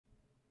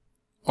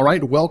All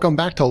right, welcome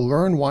back to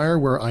LearnWire,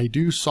 where I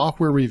do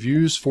software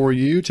reviews for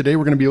you. Today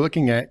we're going to be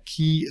looking at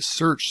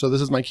Keysearch. So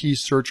this is my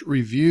Keysearch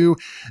review.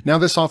 Now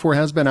this software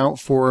has been out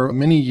for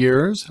many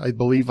years. I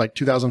believe like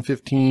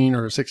 2015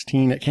 or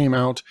 16 it came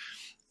out,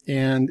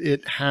 and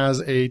it has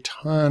a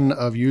ton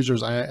of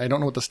users. I don't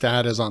know what the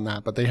stat is on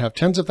that, but they have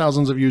tens of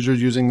thousands of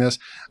users using this.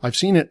 I've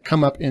seen it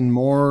come up in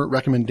more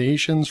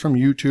recommendations from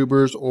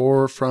YouTubers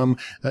or from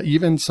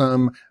even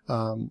some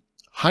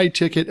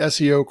high-ticket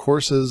SEO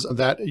courses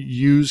that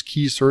use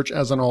Keysearch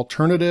as an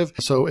alternative.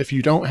 So if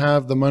you don't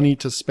have the money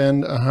to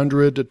spend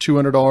 $100 to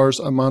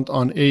 $200 a month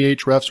on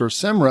Ahrefs or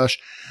SEMrush,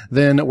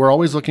 then we're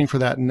always looking for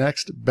that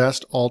next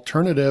best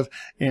alternative.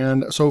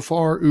 And so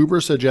far,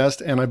 Ubersuggest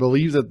and I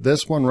believe that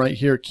this one right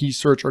here,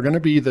 Keysearch, are going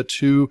to be the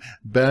two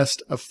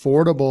best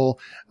affordable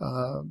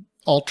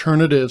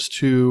alternatives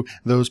to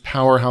those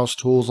powerhouse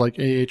tools like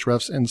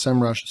Ahrefs and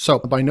SEMrush. So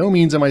by no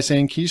means am I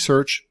saying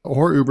Keysearch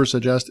or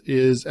Ubersuggest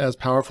is as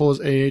powerful as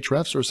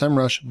Ahrefs or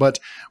SEMrush, but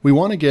we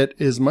want to get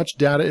as much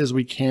data as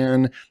we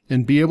can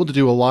and be able to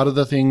do a lot of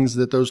the things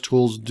that those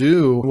tools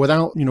do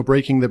without,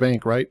 breaking the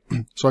bank, right?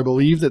 So I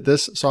believe that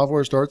this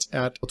software starts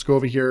at, let's go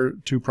over here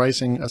to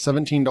pricing,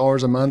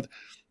 $17 a month.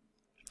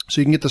 So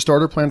you can get the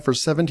starter plan for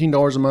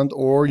 $17 a month,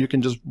 or you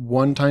can just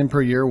one time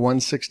per year,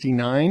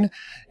 $169,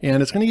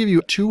 and it's going to give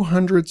you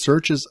 200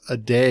 searches a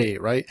day,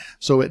 right?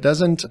 So it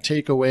doesn't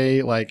take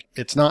away, like,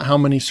 it's not how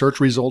many search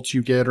results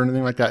you get or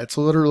anything like that. It's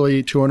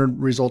literally 200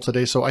 results a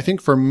day. So I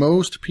think for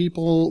most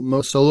people,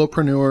 most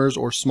solopreneurs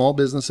or small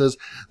businesses,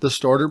 the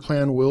starter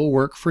plan will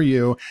work for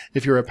you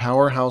if you're a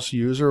powerhouse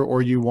user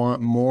or you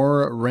want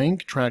more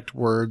rank tracked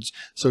words.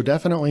 So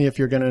definitely if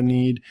you're going to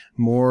need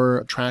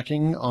more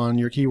tracking on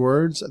your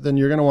keywords, then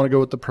you're going to want to go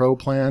with the Pro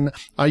plan.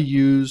 I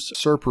use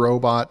SERP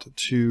Robot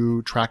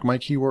to track my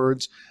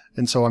keywords,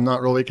 and so I'm not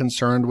really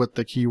concerned with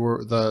the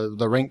keyword,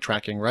 the rank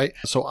tracking, right?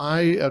 So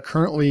I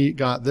currently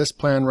got this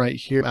plan right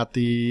here at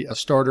the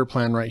starter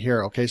plan right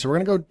here. Okay, so we're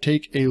gonna go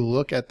take a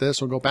look at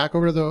this. We'll go back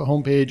over to the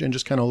home page and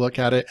just kind of look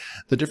at it.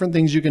 The different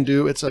things you can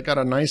do. It's got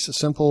a nice,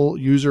 simple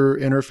user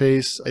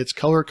interface. It's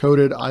color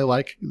coded. I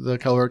like the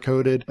color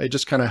coded. It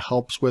just kind of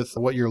helps with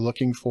what you're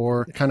looking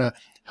for. It kind of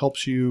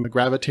helps you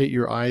gravitate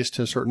your eyes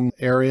to certain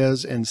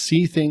areas and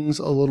see things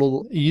a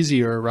little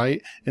easier,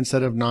 right?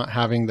 Instead of not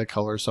having the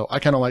color. So I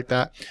kind of like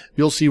that.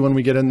 You'll see when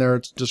we get in there,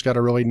 it's just got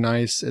a really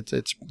nice,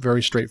 it's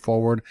very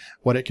straightforward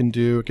what it can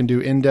do. It can do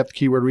in-depth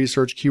keyword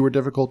research, keyword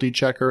difficulty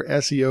checker,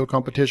 SEO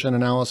competition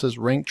analysis,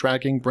 rank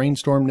tracking,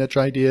 brainstorm niche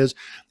ideas,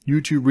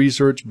 YouTube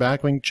research,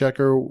 backlink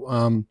checker,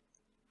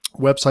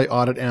 website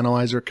audit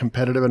analyzer,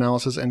 competitive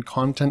analysis, and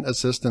content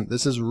assistant.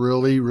 This is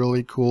really,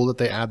 really cool that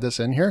they add this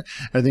in here.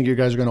 I think you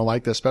guys are going to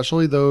like this,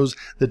 especially those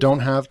that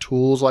don't have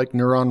tools like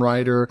Neuron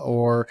Writer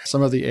or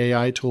some of the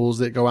AI tools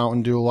that go out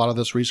and do a lot of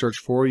this research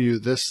for you.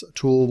 This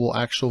tool will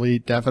actually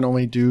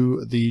definitely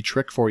do the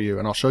trick for you,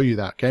 and I'll show you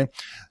that, okay?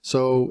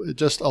 So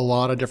just a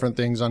lot of different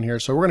things on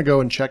here. So we're going to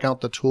go and check out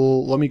the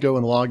tool. Let me go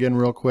and log in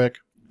real quick.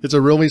 It's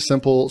a really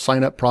simple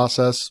sign up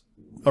process.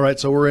 All right,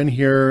 so we're in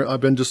here. I've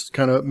been just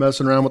kind of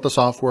messing around with the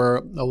software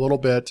a little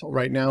bit.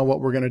 Right now,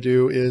 what we're going to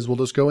do is we'll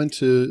just go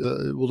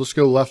into, we'll just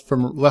go left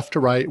to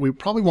right. We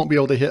probably won't be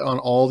able to hit on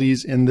all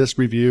these in this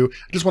review.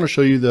 I just want to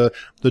show you the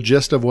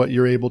gist of what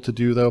you're able to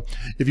do though.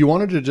 If you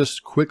wanted to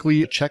just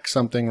quickly check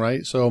something,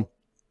 right? So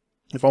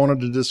if I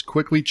wanted to just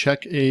quickly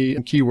check a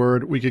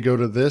keyword, we could go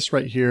to this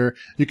right here.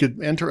 You could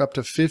enter up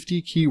to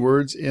 50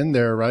 keywords in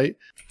there, right?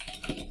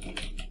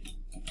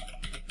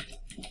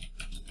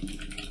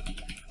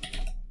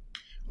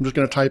 I'm just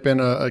going to type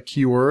in a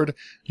keyword.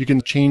 You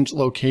can change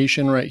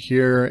location right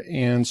here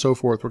and so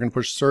forth. We're going to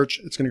push search.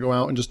 It's going to go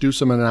out and just do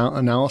some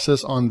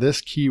analysis on this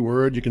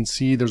keyword. You can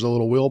see there's a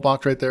little wheel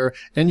box right there,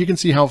 and you can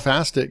see how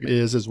fast it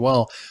is as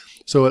well.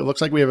 So it looks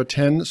like we have a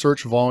 10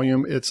 search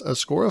volume. It's a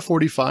score of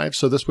 45.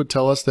 So this would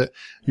tell us that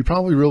you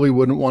probably really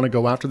wouldn't want to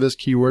go after this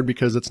keyword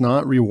because it's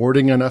not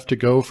rewarding enough to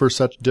go for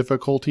such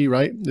difficulty,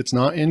 right? It's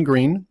not in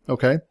green.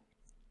 Okay.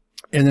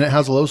 And then it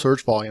has a low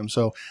search volume,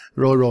 so it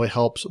really, really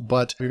helps.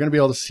 But you're going to be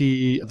able to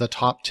see the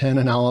top 10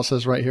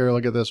 analysis right here.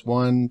 Look at this.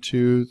 1,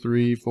 2,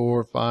 3,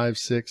 4, 5,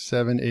 6,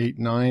 7, 8,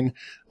 9.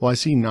 Well, I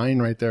see 9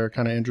 right there.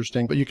 Kind of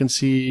interesting. But you can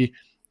see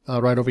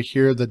right over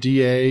here, the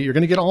DA. You're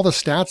going to get all the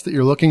stats that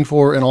you're looking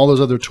for in all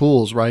those other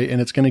tools, right? And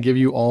it's going to give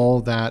you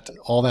all that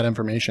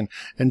information.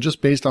 And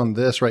just based on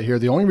this right here,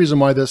 the only reason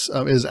why this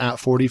is at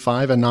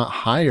 45 and not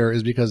higher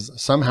is because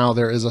somehow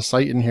there is a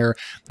site in here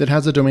that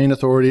has a domain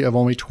authority of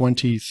only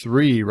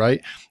 23,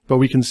 right? But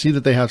we can see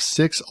that they have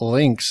 6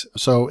 links.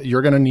 So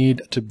you're going to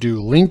need to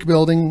do link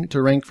building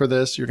to rank for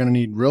this. You're going to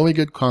need really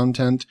good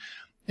content.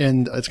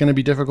 And it's going to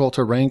be difficult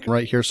to rank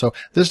right here. So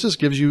this just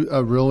gives you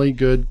a really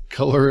good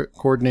color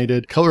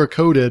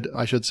coded,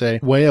 I should say,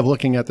 way of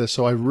looking at this.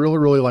 So I really,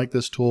 really like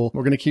this tool.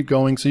 We're going to keep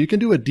going. So you can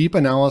do a deep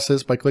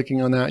analysis by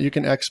clicking on that. You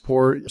can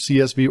export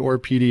CSV or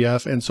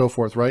PDF and so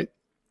forth, right?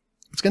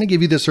 It's going to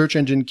give you the search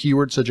engine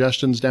keyword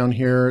suggestions down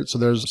here. So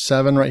there's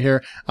 7 right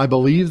here. I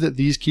believe that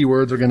these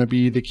keywords are going to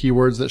be the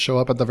keywords that show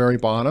up at the very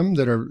bottom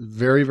that are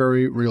very,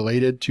 very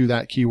related to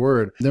that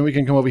keyword. Then we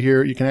can come over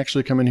here. You can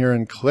actually come in here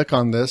and click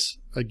on this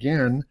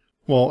again.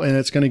 Well, and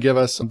it's going to give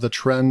us the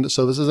trend.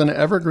 So this is an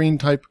evergreen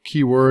type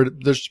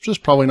keyword. There's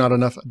just probably not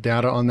enough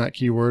data on that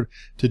keyword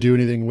to do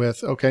anything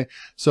with. Okay.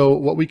 So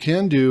what we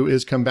can do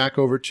is come back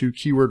over to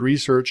keyword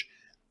research.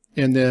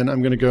 And then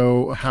I'm going to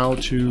go how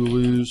to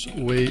lose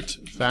weight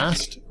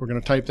fast. We're going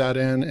to type that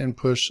in and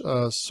push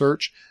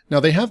search. Now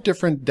they have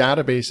different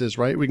databases,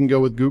 right? We can go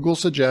with Google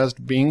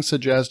Suggest, Bing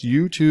Suggest,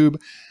 YouTube,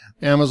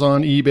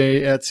 Amazon,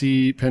 eBay,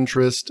 Etsy,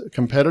 Pinterest,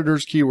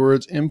 competitors'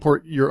 keywords,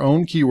 import your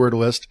own keyword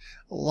list.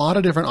 A lot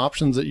of different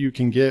options that you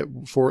can get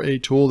for a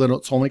tool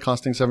that's only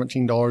costing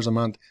 $17 a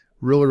month.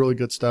 Really, really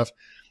good stuff.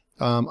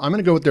 I'm going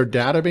to go with their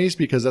database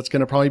because that's going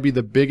to probably be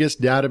the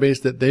biggest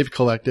database that they've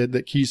collected,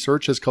 that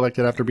Keysearch has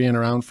collected after being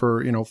around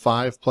for,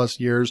 5+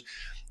 years.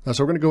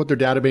 So we're going to go with their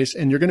database,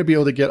 and you're going to be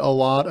able to get a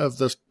lot of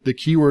the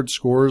keyword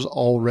scores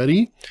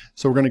already.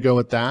 So we're going to go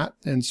with that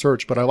and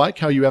search. But I like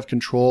how you have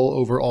control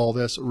over all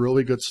this.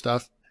 Really good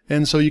stuff.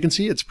 And so you can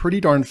see it's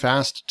pretty darn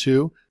fast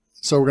too.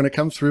 So we're going to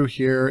come through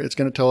here. It's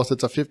going to tell us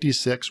it's a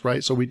 56,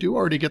 right? So we do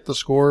already get the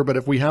score, but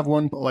if we have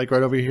one like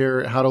right over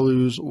here, how to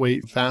lose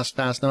weight fast.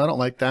 Now I don't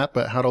like that,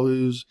 but how to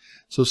lose.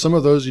 So some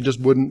of those you just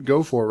wouldn't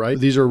go for, right?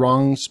 These are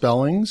wrong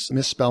spellings,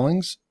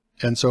 misspellings,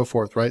 and so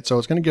forth, right? So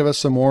it's going to give us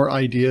some more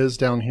ideas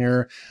down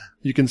here.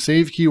 You can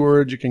save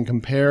keywords, you can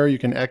compare, you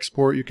can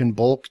export, you can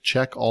bulk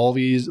check all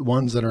these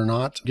ones that are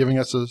not giving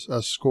us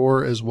a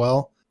score as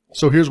well.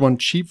 So here's one,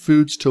 cheap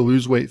foods to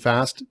lose weight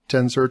fast,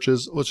 10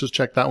 searches. Let's just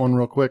check that one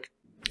real quick.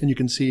 And you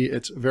can see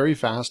it's very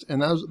fast.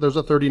 And there's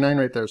a 39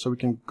 right there. So we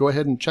can go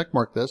ahead and check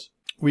mark this.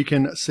 We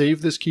can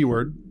save this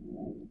keyword.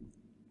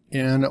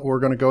 And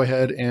we're going to go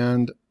ahead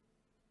and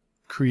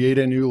create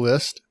a new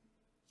list.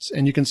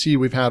 And you can see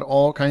we've had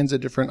all kinds of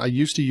different, I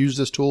used to use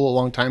this tool a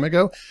long time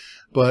ago,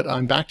 but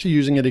I'm back to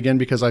using it again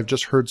because I've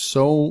just heard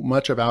so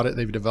much about it.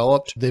 They've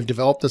developed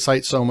the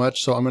site so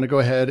much. So I'm going to go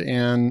ahead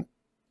and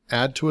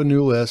add to a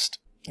new list.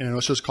 And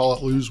let's just call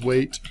it lose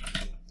weight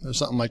or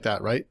something like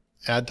that, right?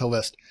 Add to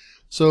list.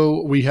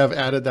 So we have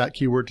added that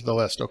keyword to the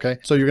list, okay?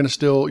 So you're going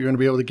to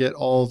be able to get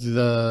all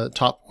the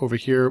top over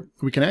here.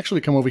 We can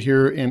actually come over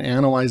here and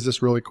analyze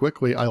this really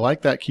quickly. I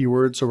like that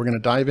keyword, so we're going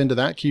to dive into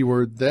that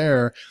keyword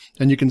there.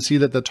 And you can see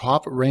that the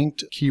top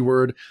ranked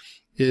keyword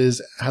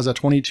has a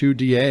 22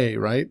 DA,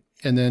 right?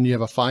 And then you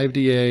have a 5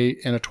 DA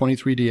and a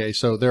 23 DA.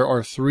 So there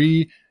are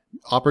 3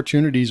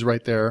 opportunities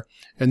right there.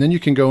 And then you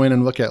can go in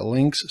and look at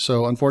links.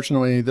 So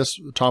unfortunately, this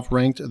top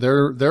ranked,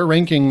 they're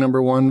ranking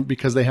 #1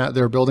 because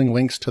they're building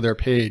links to their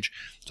page.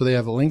 So they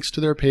have links to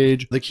their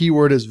page. The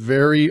keyword is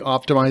very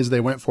optimized. They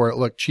went for it.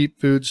 Look,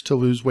 cheap foods to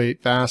lose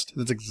weight fast.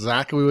 That's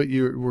exactly what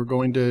you were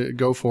going to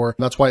go for.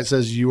 That's why it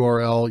says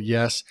URL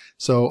yes.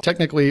 So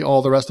technically,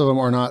 all the rest of them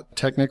are not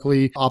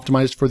technically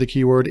optimized for the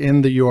keyword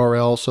in the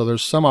URL. So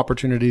there's some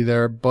opportunity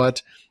there,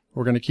 but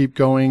we're going to keep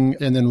going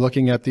and then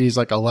looking at these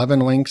like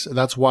 11 links.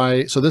 That's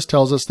why, so this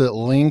tells us that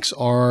links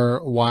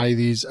are why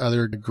these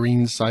other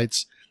green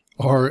sites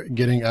are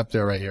getting up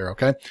there right here,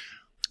 okay?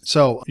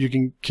 So you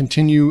can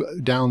continue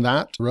down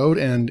that road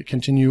and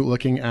continue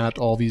looking at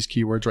all these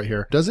keywords right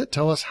here. Does it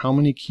tell us how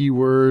many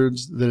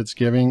keywords that it's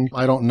giving?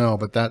 I don't know,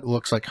 but that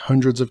looks like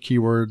hundreds of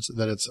keywords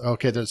that it's,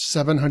 okay, there's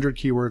 700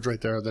 keywords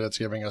right there that it's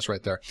giving us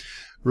right there.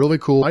 Really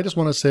cool. I just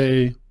want to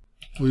say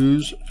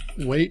lose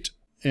weight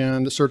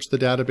and search the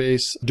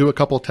database, do a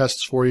couple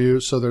tests for you.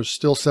 So there's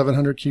still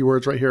 700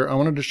 keywords right here. I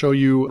wanted to show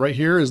you right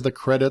here is the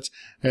credits,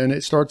 and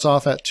it starts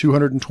off at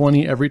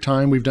 220 every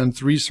time. We've done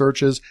 3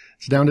 searches.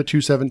 It's down to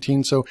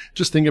 217. So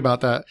just think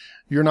about that.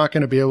 You're not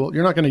going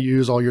to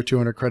use all your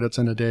 200 credits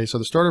in a day. So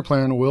the starter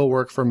plan will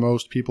work for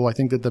most people. I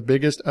think that the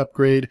biggest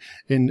upgrade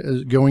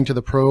in going to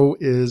the pro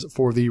is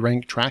for the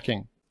rank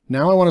tracking.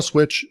 Now I want to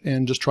switch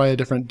and just try a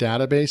different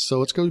database. So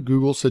let's go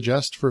Google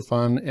Suggest for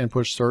fun and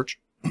push search.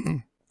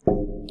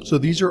 So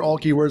these are all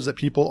keywords that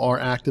people are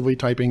actively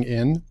typing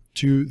in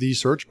to the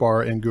search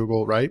bar in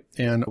Google, right?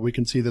 And we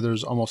can see that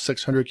there's almost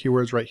 600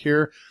 keywords right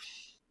here.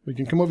 We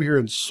can come over here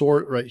and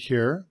sort right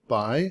here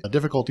by a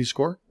difficulty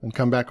score and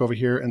come back over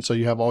here. And so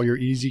you have all your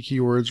easy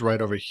keywords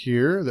right over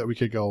here that we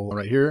could go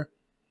right here.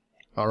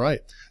 All right.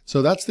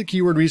 So that's the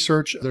keyword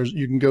research.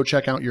 You can go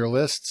check out your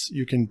lists.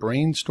 You can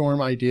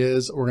brainstorm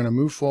ideas. We're going to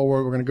move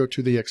forward. We're going to go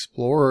to the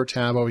Explorer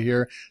tab over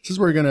here. This is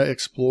where you're going to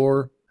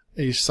explore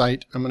a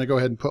site. I'm going to go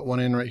ahead and put one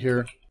in right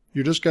here.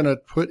 You're just going to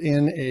put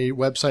in a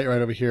website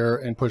right over here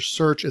and push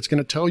search. It's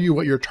going to tell you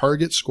what your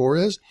target score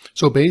is.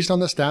 So based on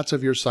the stats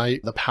of your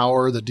site, the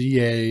power, the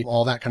DA,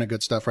 all that kind of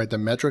good stuff, right? The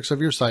metrics of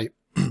your site,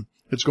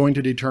 it's going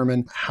to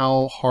determine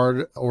how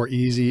hard or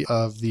easy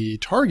of the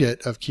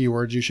target of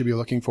keywords you should be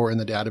looking for in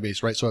the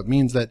database, right? So it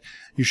means that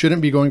you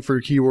shouldn't be going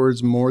for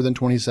keywords more than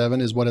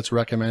 27 is what it's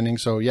recommending.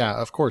 So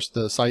yeah, of course,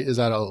 the site is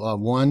at a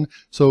 1.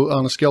 So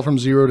on a scale from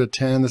 0 to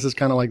 10, this is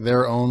kind of like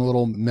their own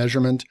little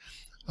measurement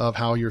of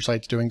how your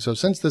site's doing. So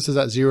since this is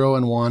at 0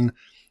 and 1,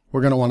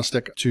 we're going to want to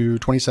stick to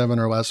 27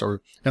 or less. And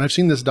I've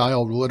seen this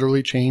dial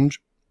literally change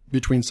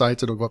between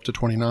sites. It'll go up to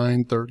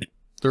 29,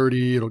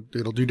 30,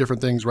 it'll do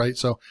different things, right?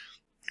 So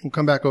we'll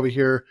come back over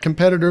here.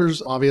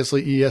 Competitors,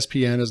 obviously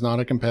ESPN is not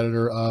a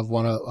competitor of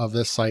one of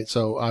this site.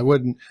 So I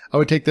would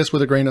take this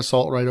with a grain of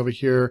salt right over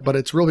here, but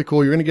it's really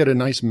cool. You're going to get a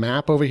nice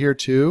map over here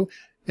too.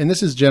 And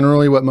this is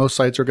generally what most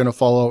sites are going to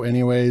follow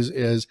anyways,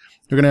 is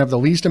you're going to have the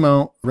least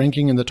amount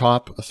ranking in the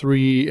top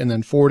 3, and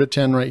then 4 to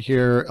 10 right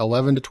here,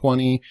 11 to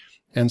 20,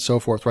 and so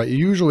forth, right?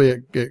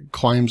 Usually it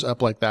climbs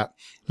up like that.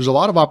 There's a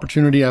lot of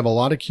opportunity. I have a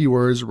lot of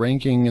keywords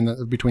ranking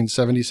in between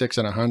 76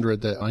 and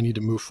 100 that I need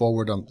to move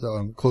forward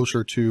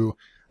closer to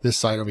this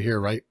side over here,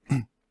 right?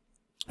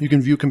 You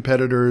can view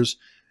competitors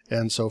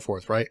and so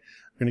forth, right?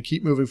 We're going to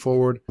keep moving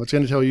forward. It's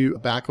going to tell you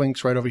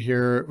backlinks right over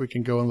here. We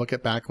can go and look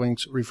at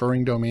backlinks,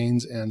 referring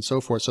domains, and so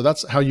forth. So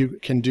that's how you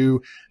can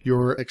do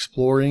your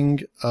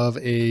exploring of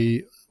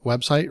a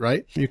website,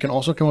 right? You can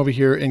also come over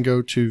here and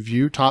go to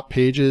view top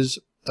pages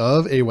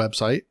of a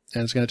website,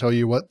 and it's going to tell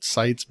you what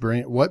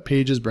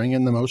pages bring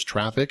in the most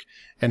traffic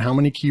and how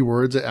many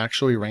keywords it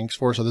actually ranks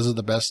for. So this is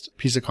the best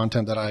piece of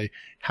content that I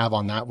have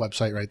on that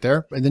website right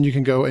there. And then you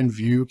can go and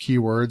view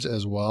keywords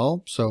as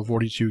well. So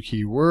 42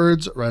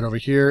 keywords right over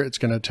here. It's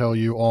going to tell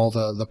you all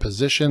the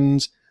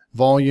positions,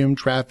 volume,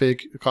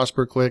 traffic, cost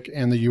per click,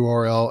 and the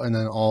URL, and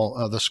then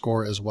all the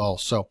score as well.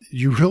 So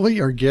you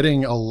really are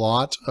getting a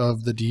lot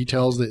of the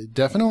details that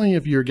definitely,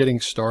 if you're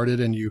getting started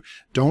and you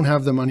don't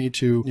have the money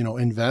to,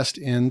 invest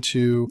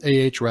into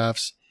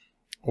Ahrefs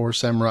or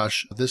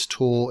SEMrush, this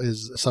tool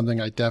is something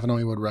I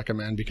definitely would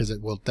recommend because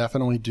it will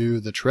definitely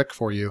do the trick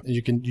for you.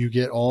 You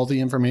get all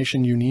the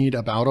information you need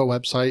about a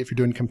website if you're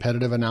doing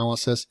competitive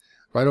analysis.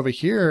 Right over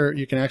here,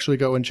 you can actually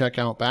go and check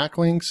out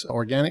backlinks,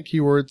 organic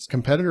keywords,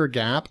 competitor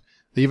gap.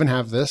 They even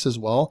have this as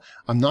well.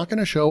 I'm not going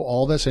to show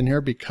all this in here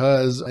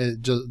because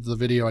the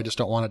video, I just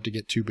don't want it to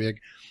get too big.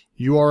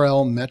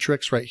 URL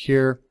metrics right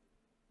here.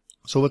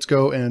 So let's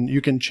go, and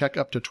you can check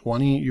up to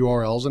 20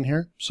 URLs in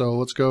here. So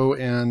let's go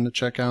and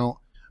check out,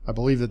 I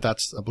believe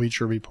that's a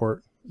Bleacher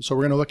Report. So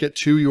we're going to look at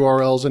 2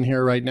 URLs in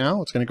here right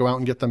now. It's going to go out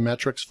and get the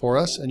metrics for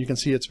us, and you can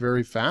see it's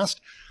very fast.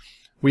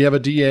 We have a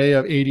DA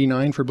of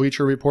 89 for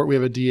Bleacher Report. We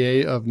have a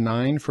DA of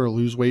 9 for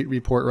Lose Weight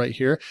Report right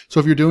here. So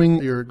if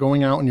you're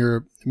going out and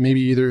you're maybe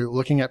either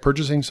looking at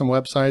purchasing some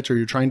websites or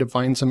you're trying to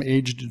find some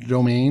aged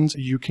domains,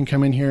 you can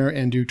come in here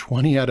and do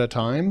 20 at a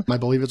time. I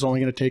believe it's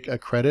only going to take a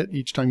credit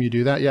each time you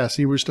do that. Yeah,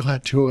 see, we're still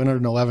at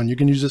 211. You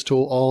can use this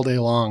tool all day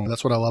long.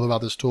 That's what I love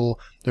about this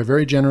tool. They're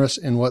very generous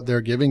in what they're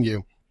giving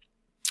you.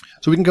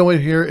 So we can go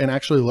in here and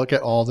actually look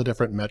at all the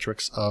different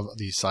metrics of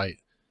the site.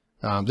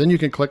 Then you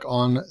can click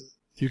on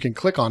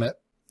it.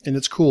 And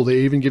it's cool. They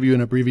even give you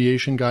an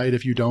abbreviation guide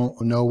if you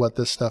don't know what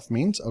this stuff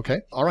means.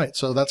 Okay. All right.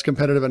 So that's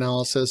competitive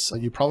analysis.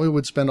 You probably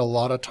would spend a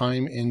lot of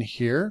time in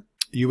here.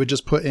 You would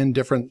just put in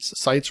different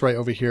sites right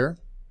over here.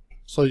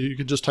 So you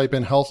could just type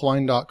in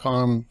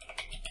healthline.com.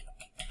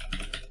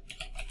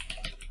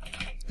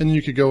 And then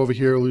you could go over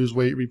here, Lose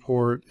Weight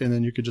Report, and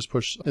then you could just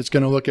push. It's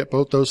going to look at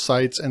both those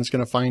sites and it's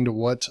going to find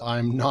what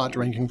I'm not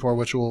ranking for,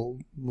 which will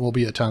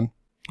be a ton.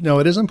 Now,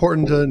 it is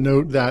important to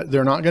note that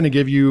they're not going to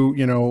give you,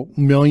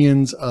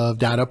 millions of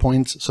data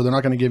points. So they're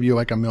not going to give you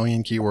like a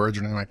million keywords or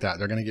anything like that.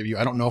 They're going to give you,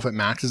 I don't know if it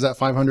maxes at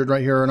 500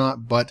 right here or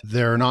not, but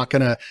they're not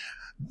going to,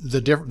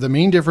 the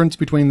main difference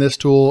between this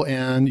tool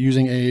and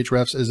using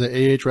Ahrefs is that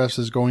Ahrefs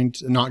is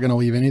not going to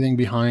leave anything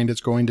behind. It's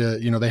going to,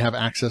 they have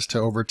access to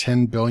over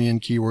 10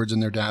 billion keywords in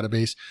their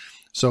database.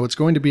 So it's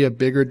going to be a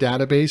bigger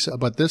database,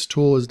 but this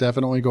tool is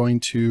definitely going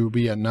to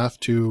be enough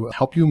to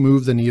help you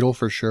move the needle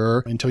for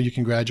sure until you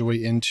can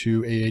graduate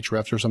into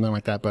Ahrefs or something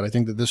like that. But I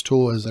think that this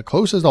tool is the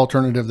closest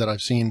alternative that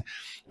I've seen.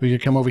 We can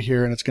come over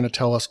here and it's going to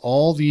tell us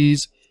all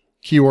these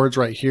keywords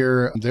right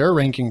here they're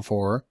ranking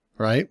for,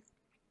 right?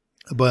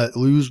 But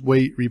Lose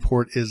Weight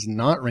Report is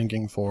not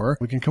ranking for.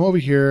 We can come over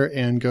here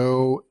and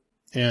go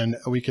and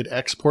we could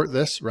export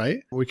this,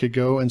 right? We could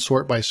go and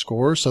sort by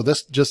score. So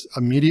this just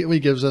immediately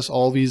gives us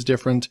all these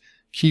different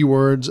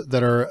keywords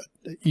that are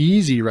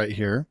easy right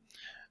here,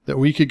 that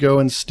we could go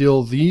and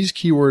steal these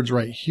keywords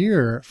right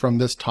here from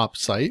this top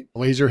site.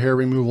 Laser hair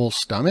removal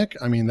stomach.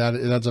 I mean,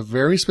 that's a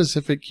very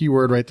specific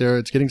keyword right there.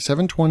 It's getting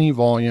 720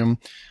 volume.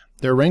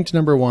 They're ranked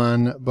number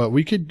 1, but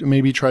we could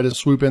maybe try to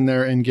swoop in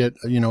there and get,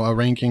 a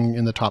ranking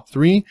in the top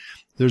 3.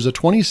 There's a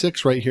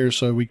 26 right here.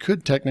 So we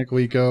could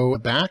technically go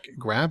back,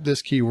 grab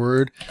this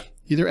keyword,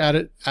 either add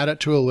it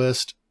to a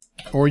list,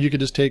 or you could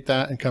just take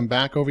that and come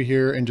back over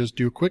here and just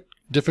do a quick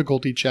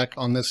difficulty check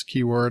on this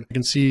keyword. You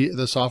can see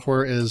the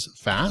software is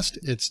fast.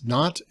 It's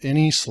not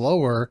any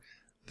slower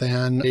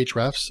than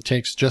Ahrefs. It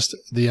takes just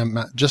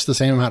the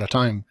same amount of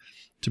time,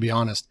 to be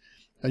honest.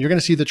 You're going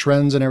to see the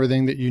trends and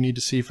everything that you need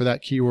to see for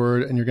that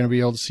keyword, and you're going to be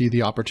able to see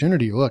the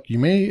opportunity. Look, you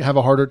may have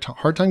a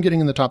hard time getting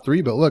in the top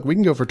 3, but look, we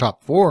can go for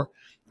top 4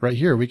 right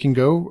here. We can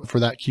go for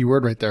that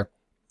keyword right there.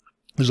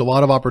 There's a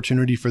lot of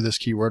opportunity for this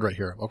keyword right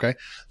here. Okay.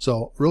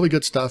 So really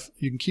good stuff.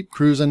 You can keep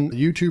cruising.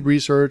 YouTube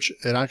research,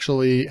 it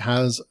actually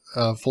has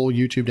a full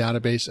YouTube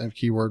database of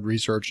keyword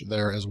research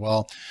there as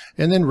well.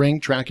 And then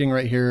rank tracking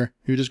right here.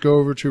 You just go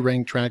over to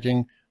rank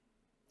tracking,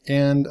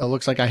 and it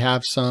looks like I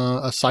have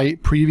a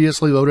site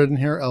previously loaded in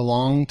here a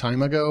long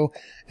time ago.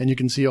 And you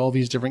can see all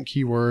these different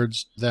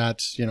keywords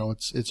that, you know,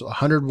 it's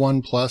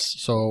 101 plus.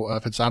 So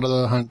if it's out of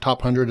the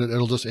top 100,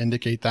 it'll just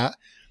indicate that.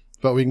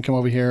 But we can come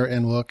over here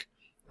and look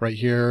right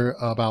here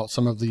about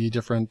some of the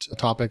different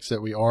topics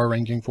that we are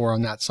ranking for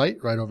on that site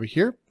right over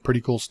here.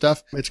 Pretty cool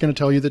stuff. It's going to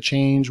tell you the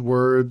change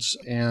words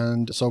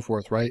and so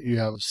forth, right? You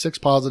have 6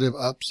 positive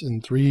ups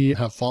and 3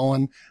 have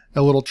fallen,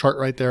 a little chart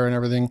right there and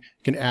everything.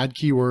 You can add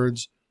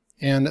keywords,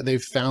 and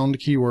they've found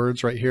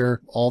keywords right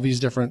here. All these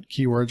different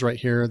keywords right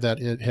here that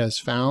it has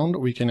found,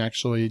 we can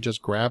actually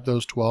just grab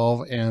those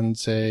 12 and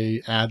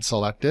say add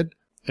selected,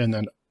 and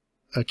then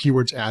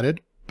keywords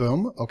added.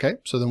 Boom. Okay.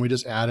 So then we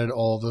just added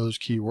all those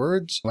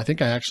keywords. I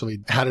think I actually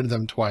added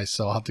them twice,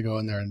 so I'll have to go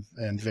in there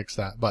and fix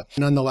that. But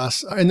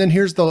nonetheless, and then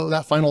here's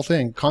that final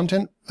thing,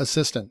 content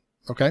assistant.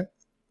 Okay.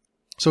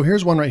 So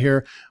here's one right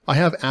here. I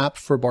have app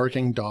for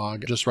barking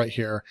dog just right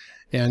here.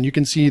 And you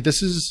can see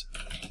this is,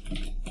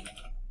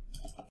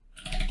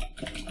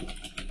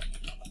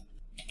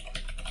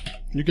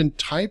 you can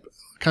type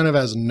kind of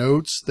as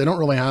notes. They don't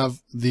really have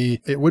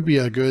it would be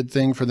a good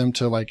thing for them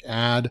to like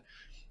add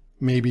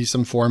maybe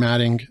some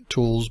formatting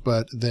tools,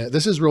 but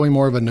this is really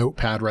more of a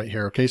notepad right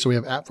here. Okay, so we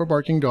have app for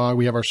barking dog,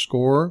 we have our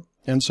score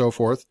and so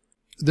forth.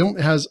 Then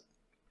it has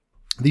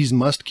these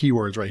must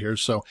keywords right here.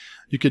 So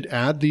you could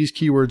add these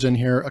keywords in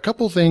here. A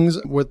couple things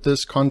with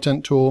this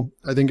content tool,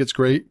 I think it's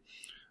great,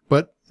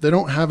 but they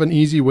don't have an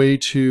easy way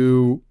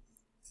to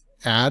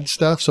add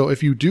stuff. So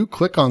if you do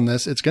click on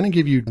this, it's going to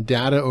give you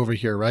data over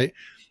here, right?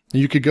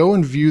 And you could go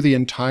and view the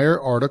entire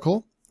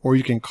article, or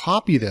you can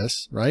copy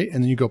this, right?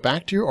 And then you go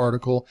back to your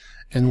article,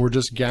 and we're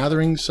just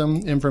gathering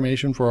some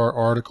information for our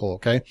article,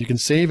 okay? You can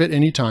save it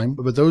anytime,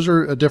 but those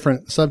are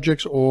different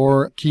subjects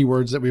or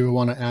keywords that we would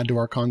want to add to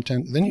our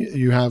content. Then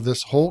you have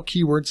this whole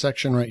keyword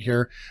section right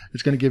here.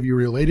 It's going to give you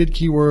related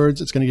keywords.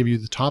 It's going to give you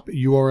the top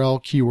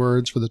URL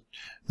keywords for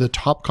the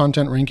top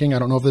content ranking. I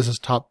don't know if this is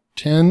top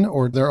 10,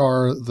 or there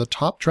are the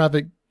top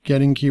traffic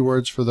getting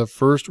keywords for the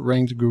first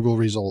ranked Google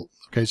result.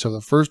 Okay, so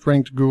the first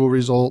ranked Google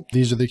result,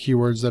 these are the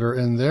keywords that are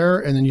in there.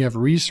 And then you have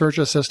Research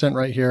Assistant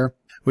right here,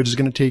 which is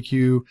going to take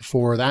you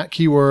for that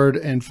keyword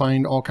and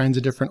find all kinds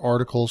of different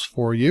articles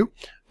for you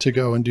to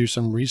go and do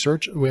some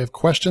research. We have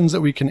questions that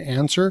we can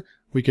answer.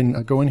 We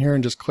can go in here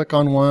and just click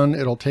on one.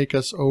 It'll take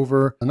us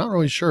over. I'm not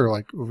really sure,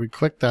 like if we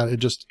click that, it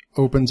just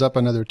opens up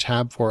another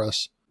tab for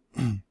us.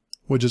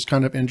 Which is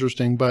kind of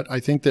interesting, but I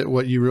think that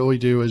what you really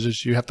do is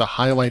just you have to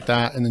highlight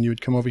that, and then you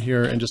would come over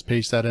here and just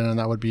paste that in, and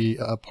that would be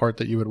a part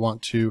that you would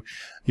want to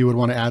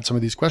add some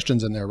of these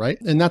questions in there, right?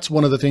 And that's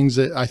one of the things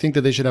that I think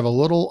that they should have a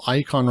little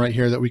icon right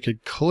here that we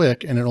could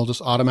click, and it'll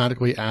just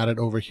automatically add it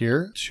over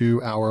here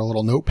to our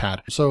little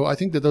notepad. So I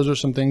think that those are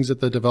some things that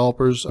the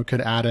developers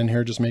could add in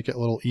here, just make it a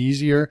little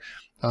easier.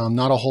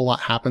 Not a whole lot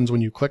happens when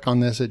you click on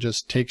this. It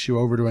just takes you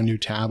over to a new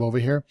tab over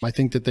here. I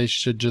think that they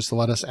should just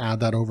let us add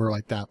that over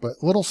like that,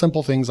 but little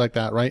simple things like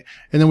that, right?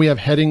 And then we have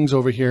headings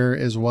over here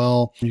as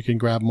well. You can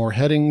grab more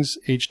headings,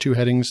 H2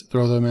 headings,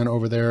 throw them in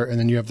over there. And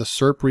then you have the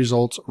SERP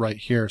results right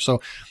here. So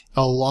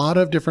a lot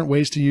of different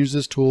ways to use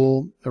this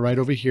tool right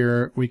over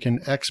here. We can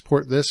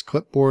export this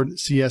clipboard,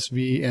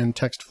 CSV, and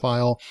text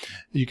file.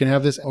 You can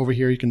have this over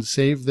here. You can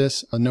save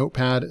this a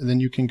notepad, and then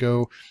you can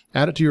go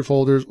add it to your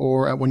folders,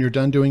 or when you're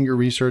done doing your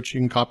research, you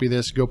can copy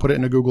this, go put it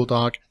in a Google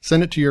Doc,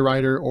 send it to your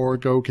writer, or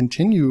go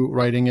continue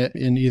writing it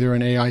in either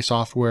an AI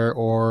software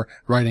or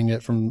writing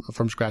it from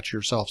scratch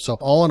yourself. So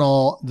all in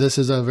all, this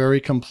is a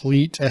very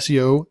complete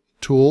SEO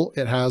tool.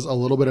 It has a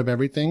little bit of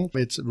everything.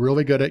 It's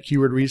really good at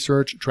keyword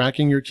research,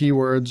 tracking your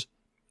keywords.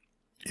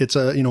 It's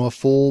a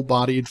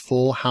full-bodied,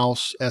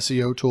 full-house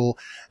SEO tool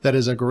that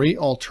is a great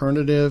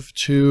alternative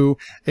to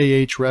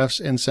Ahrefs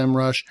and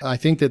SEMrush. I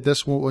think that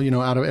this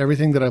will, out of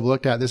everything that I've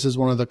looked at, this is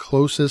one of the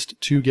closest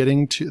to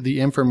getting to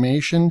the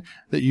information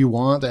that you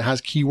want, that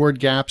has keyword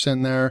gaps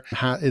in there.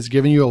 It's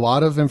giving you a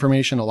lot of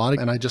information,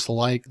 and I just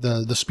like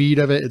the speed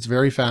of it. It's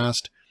very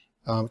fast.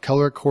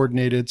 Color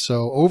coordinated.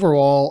 So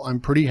overall, I'm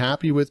pretty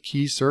happy with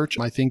Keysearch.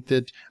 I think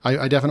that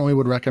I definitely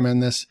would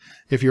recommend this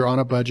if you're on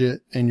a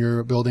budget and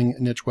you're building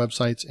niche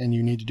websites and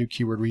you need to do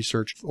keyword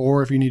research,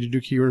 or if you need to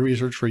do keyword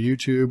research for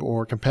YouTube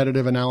or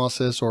competitive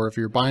analysis, or if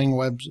you're buying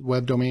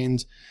web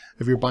domains.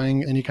 If you're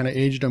buying any kind of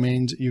age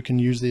domains, you can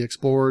use the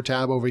Explorer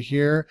tab over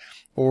here,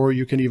 or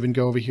you can even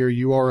go over here,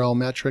 URL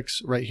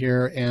metrics right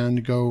here,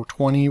 and go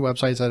 20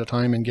 websites at a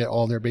time and get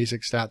all their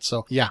basic stats.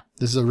 So yeah,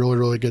 this is a really,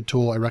 really good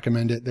tool. I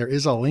recommend it. There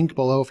is a link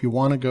below if you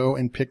want to go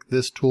and pick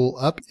this tool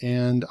up,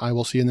 and I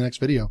will see you in the next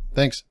video.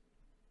 Thanks.